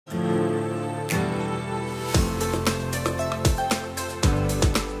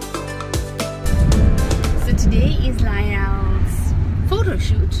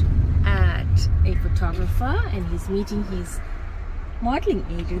shoot at a photographer, and he's meeting his modeling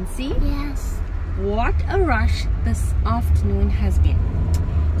agency. Yes. What a rush this afternoon has been.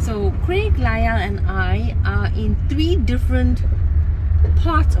 So Craig, Lae'l and I are in 3 different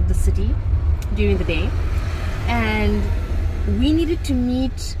parts of the city during the day, and we needed to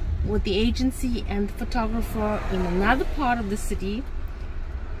meet with the agency and the photographer in another part of the city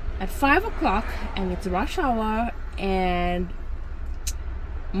at 5 o'clock, and it's rush hour, and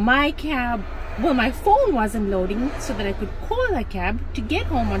my cab, well, my phone wasn't loading so that I could call a cab to get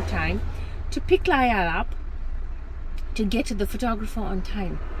home on time, to pick Lae'l up, to get to the photographer on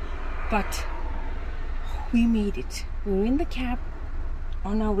time. But we made it. We were in the cab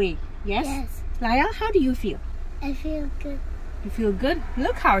on our way. Yes? Yes. Lae'l, how do you feel? I feel good. You feel good?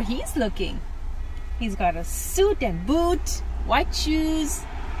 Look how he's looking. He's got a suit and boot, white shoes.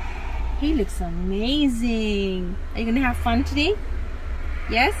 He looks amazing. Are you gonna have fun today?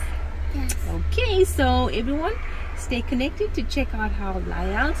 Yes? Yes. Okay, so everyone stay connected to check out how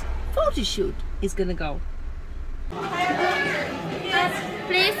Lae'l's photo shoot is gonna go.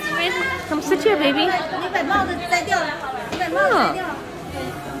 Please, come sit here, baby.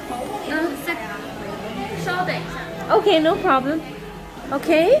 Okay, no problem.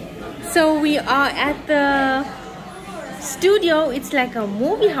 Okay, so we are at the studio. It's like a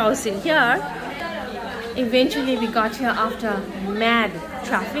movie house in here. Eventually we got here after mad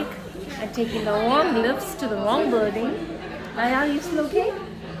traffic and taking the wrong lifts to the wrong building. Lae'l, you still okay?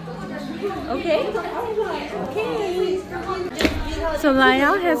 Okay? Okay. So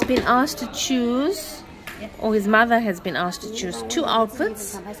Lae'l has been asked to choose, or his mother has been asked to choose 2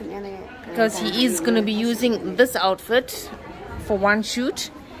 outfits, because he is going to be using this outfit for one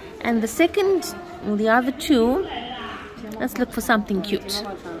shoot, and the second, well, the other 2, let's look for something cute.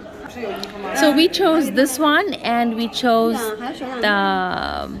 So we chose this one, and we chose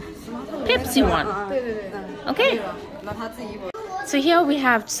the Pepsi one. Okay? So here we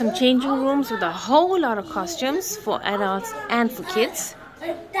have some changing rooms with a whole lot of costumes for adults and for kids.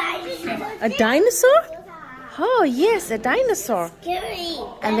 A dinosaur? Oh yes, a dinosaur. Scary.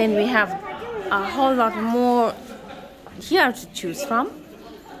 And then we have a whole lot more here to choose from.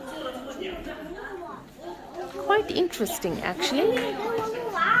 Quite interesting, actually.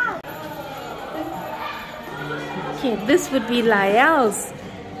 Okay, this would be Lae'l's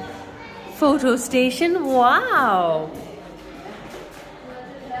photo station. Wow!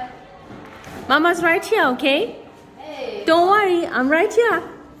 Mama's right here, okay? Don't worry, I'm right here.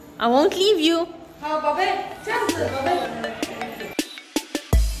 I won't leave you. 好，宝贝，这样子，宝贝。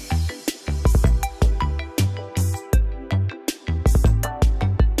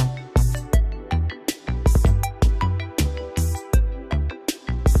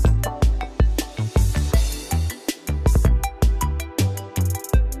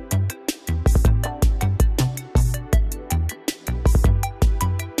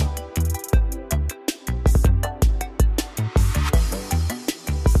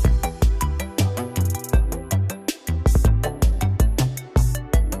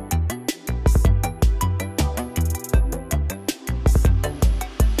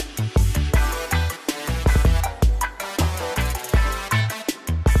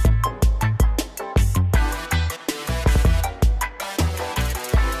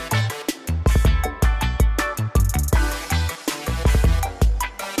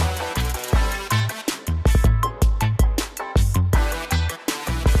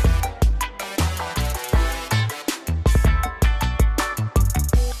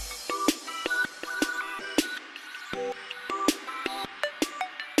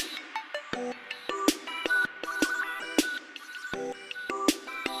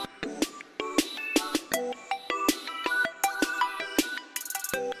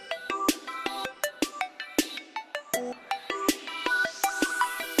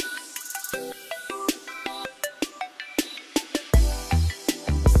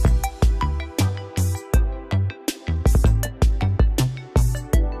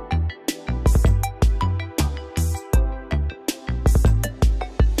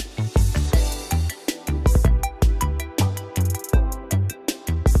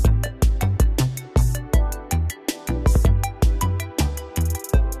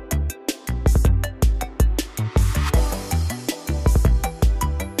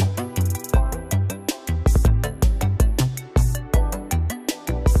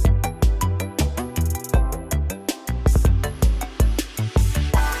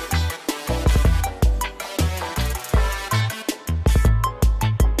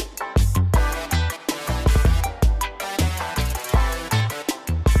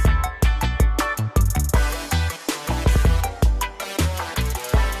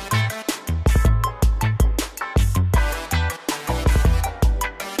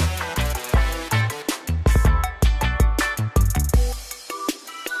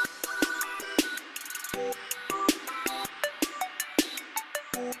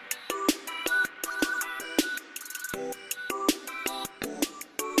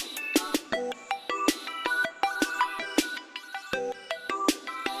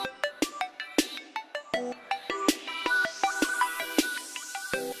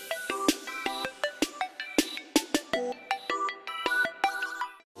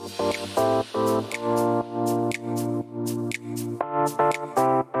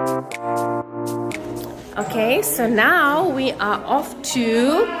Okay, so now we are off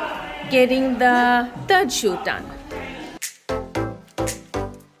to getting the third shoot done.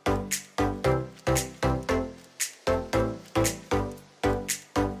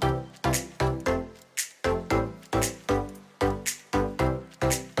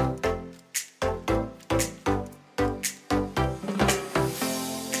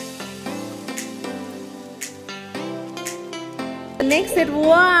 Next said,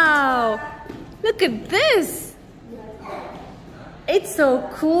 wow, look at this. It's so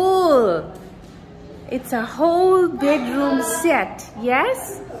cool. It's a whole bedroom set,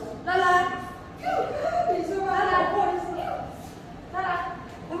 yes?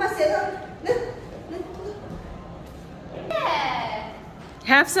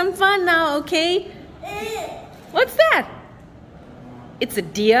 Have some fun now, okay? What's that? It's a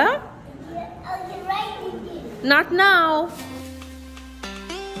deer? Not now.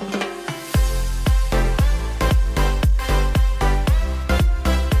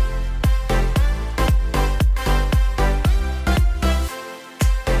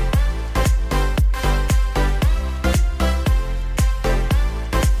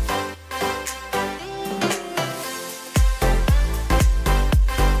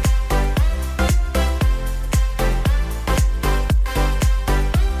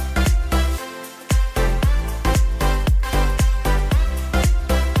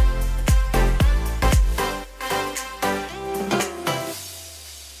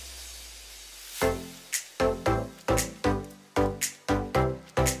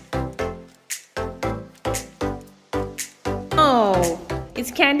 It's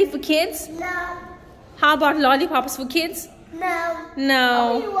candy for kids? No. How about lollipops for kids? No.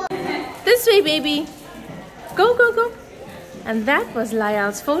 No. This way, baby. Go, go, go. And that was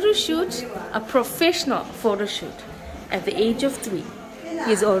Lae'l's photo shoot, a professional photo shoot. At the age of 3,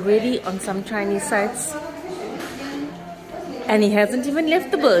 he's already on some Chinese sites. And he hasn't even left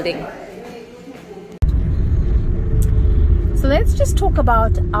the building. So let's just talk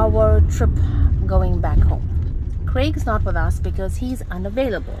about our trip going back home. Craig's not with us because he's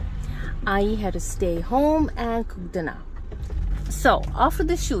unavailable. I had to stay home and cook dinner. So after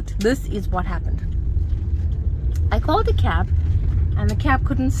the shoot, this is what happened. I called a cab and the cab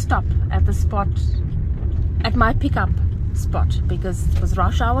couldn't stop at the spot, at my pickup spot, because it was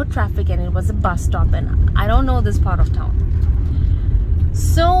rush hour traffic and it was a bus stop and I don't know this part of town.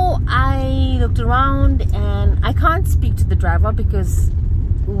 So I looked around and I can't speak to the driver because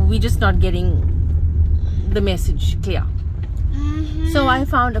we're just not getting the message clear. So I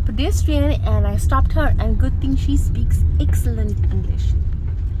found a pedestrian and I stopped her, and good thing she speaks excellent English.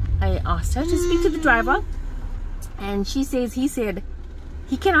 I asked her to speak to the driver and he said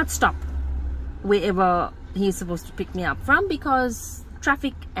he cannot stop wherever he's supposed to pick me up from because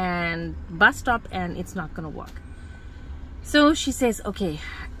traffic and bus stop, and it's not gonna work. So she says, okay,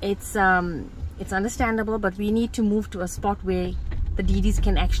 it's understandable, but we need to move to a spot where the DDs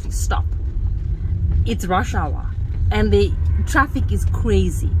can actually stop. It's rush hour and the traffic is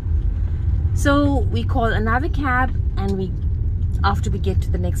crazy. So we call another cab, and after we get to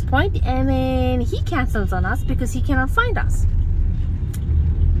the next point, and then he cancels on us because he cannot find us.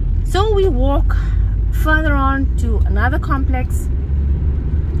 So we walk further on to another complex,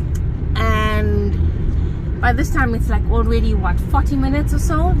 and by this time it's like already what, 40 minutes or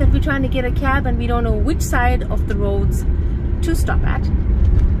so that we're trying to get a cab, and we don't know which side of the roads to stop at.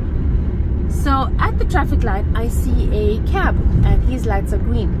 So at the traffic light I see a cab and his lights are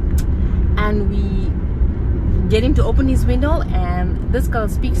green, and we get him to open his window, and this girl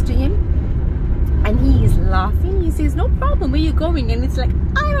speaks to him and he is laughing. He says, no problem, where you going? And it's like,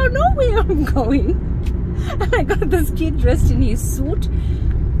 I don't know where I'm going. And I got this kid dressed in his suit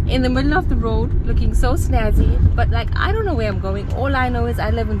in the middle of the road looking so snazzy, but like, I don't know where I'm going. All I know is I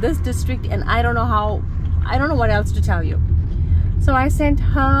live in this district and I don't know what else to tell you. So I sent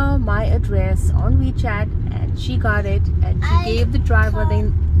her my address on WeChat and she got it, and she gave the driver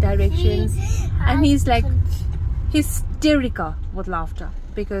the directions, and he's like hysterical with laughter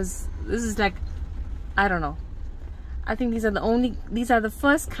because this is like, I don't know. I think these are the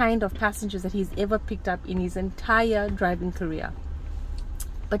first kind of passengers that he's ever picked up in his entire driving career.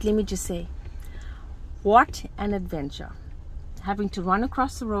 But let me just say, what an adventure. Having to run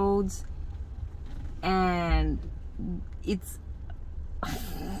across the roads, and it's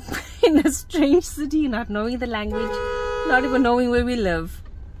in a strange city, not knowing the language, not even knowing where we live.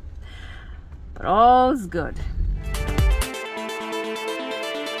 But all's good.